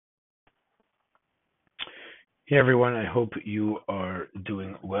Hey everyone, I hope you are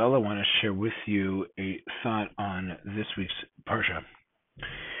doing well. I want to share with you a thought on this week's Parsha.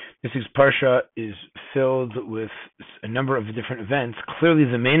 This week's Parsha is filled with a number of different events. Clearly,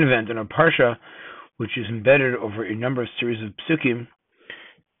 the main event in our Parsha, which is embedded over a number of series of psukim,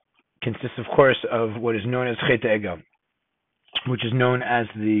 consists, of course, of what is known as Chet Egel, which is known as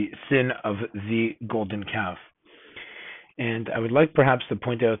the sin of the golden calf. And I would like perhaps to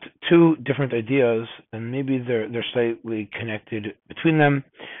point out two different ideas, and maybe they're slightly connected between them.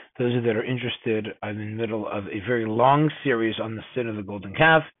 Those that are interested, I'm in the middle of a very long series on the sin of the golden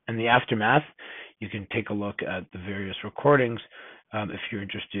calf and the aftermath. You can take a look at the various recordings if you're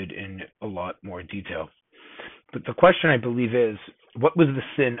interested in a lot more detail. But the question, I believe, is, what was the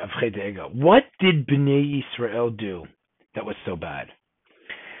sin of Chet Egel? What did Bnei Yisrael do that was so bad?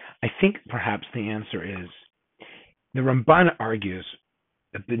 I think perhaps the answer is, the Ramban argues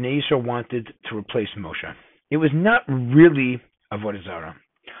that Bnei Yisrael wanted to replace Moshe. It was not really Avodah Zarah.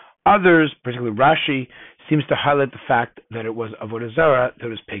 Others, particularly Rashi, seems to highlight the fact that it was Avodah Zarah, that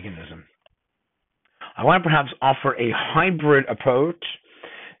was paganism. I want to perhaps offer a hybrid approach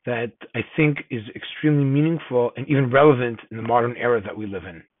that I think is extremely meaningful and even relevant in the modern era that we live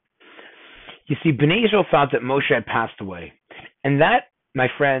in. You see, Bnei Yisrael thought that Moshe had passed away, and that, my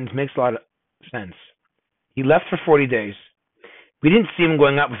friends, makes a lot of sense. He left for 40 days. We didn't see him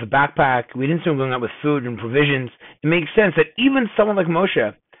going out with a backpack. We didn't see him going out with food and provisions. It makes sense that even someone like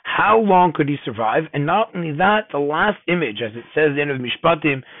Moshe, how long could he survive? And not only that, the last image, as it says at the end of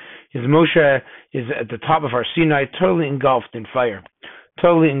Mishpatim, is Moshe is at the top of our Sinai, totally engulfed in fire,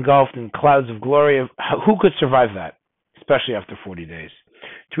 totally engulfed in clouds of glory. Who could survive that, especially after 40 days?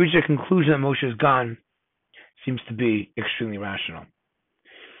 To reach a conclusion that Moshe is gone seems to be extremely rational.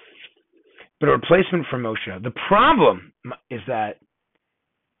 But a replacement for Moshe. The problem is that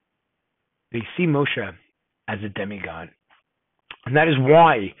they see Moshe as a demigod. And that is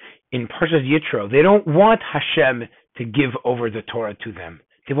why in Parshas Yitro, they don't want Hashem to give over the Torah to them.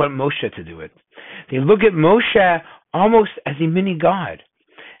 They want Moshe to do it. They look at Moshe almost as a mini god.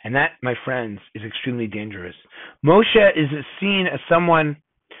 And that, my friends, is extremely dangerous. Moshe is seen as someone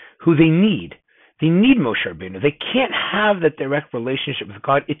who they need. They need Moshe Rabbeinu. They can't have that direct relationship with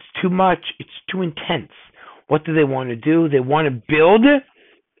God. It's too much. It's too intense. What do they want to do? They want to build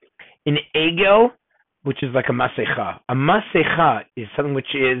an egel, which is like a masecha. A masecha is something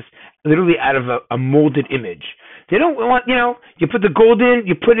which is literally out of a molded image. They don't want, you put the gold in,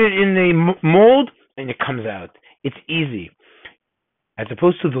 you put it in the mold, and it comes out. It's easy. As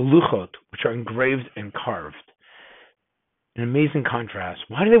opposed to the luchot, which are engraved and carved. An amazing contrast.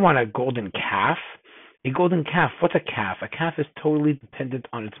 Why do they want a golden calf? A golden calf. What's a calf? A calf is totally dependent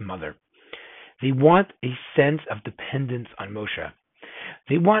on its mother. They want a sense of dependence on Moshe.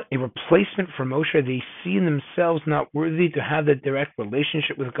 They want a replacement for Moshe. They see themselves not worthy to have that direct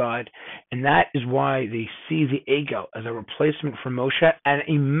relationship with God, and that is why they see the Egel as a replacement for Moshe and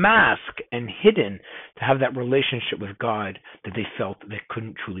a mask and hidden to have that relationship with God that they felt they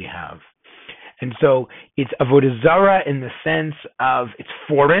couldn't truly have. And so it's Avodah Zarah in the sense of it's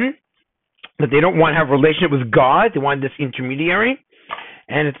foreign, that they don't want to have a relationship with God. They want this intermediary.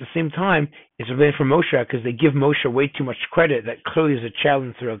 And at the same time, it's related for Moshe because they give Moshe way too much credit that clearly is a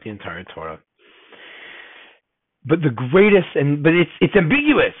challenge throughout the entire Torah. But it's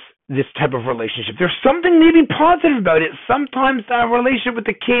ambiguous, this type of relationship. There's something maybe positive about it. Sometimes our relationship with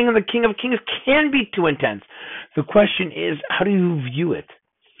the King and the King of Kings can be too intense. The question is, how do you view it?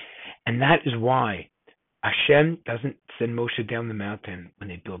 And that is why Hashem doesn't send Moshe down the mountain when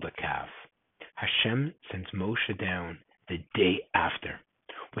they build a calf. Hashem sends Moshe down the day after,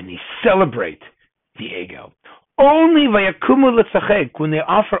 when they celebrate the Egel. Only vayakumu letzachek, when they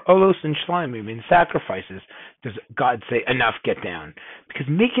offer olos and shlamim and sacrifices, does God say, enough, get down. Because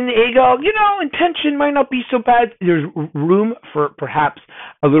making the Egel, intention might not be so bad. There's room for perhaps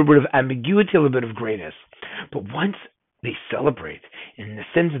a little bit of ambiguity, a little bit of grayness. But once they celebrate in the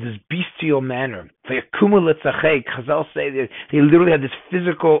sense of this bestial manner. Chazal say that they literally have this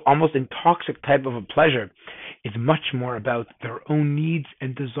physical, almost intoxic type of a pleasure. It's much more about their own needs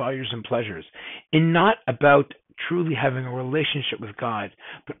and desires and pleasures, and not about truly having a relationship with God,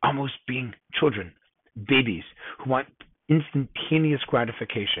 but almost being children, babies, who want instantaneous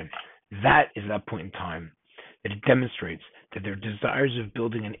gratification. That is that point in time that it demonstrates that their desires of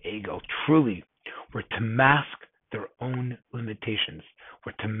building an egel truly were to mask their own limitations,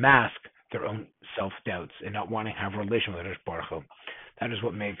 were to mask their own self-doubts and not wanting to have a relation with Baruch Hu. That is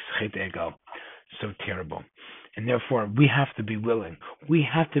what makes Chet Egel so terrible. And therefore, we have to be willing. We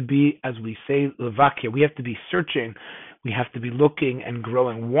have to be, as we say, Levakia, we have to be searching We have to be looking and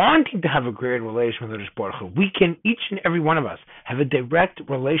growing, wanting to have a great relation with Hakadosh Baruch Hu. We can, each and every one of us, have a direct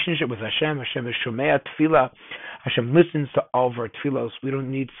relationship with Hashem. Hashem is Shomea Tefillah. Hashem listens to all of our tefillos. We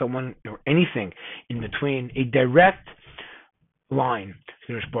don't need someone or anything in between. A direct line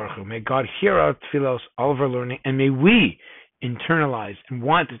to Hakadosh Baruch Hu. May God hear our tefillos, all of our learning, and may we internalize and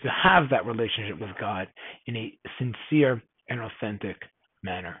want to have that relationship with God in a sincere and authentic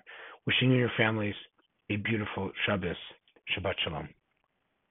manner. Wishing you and your families a beautiful Shabbos. Shabbat Shalom.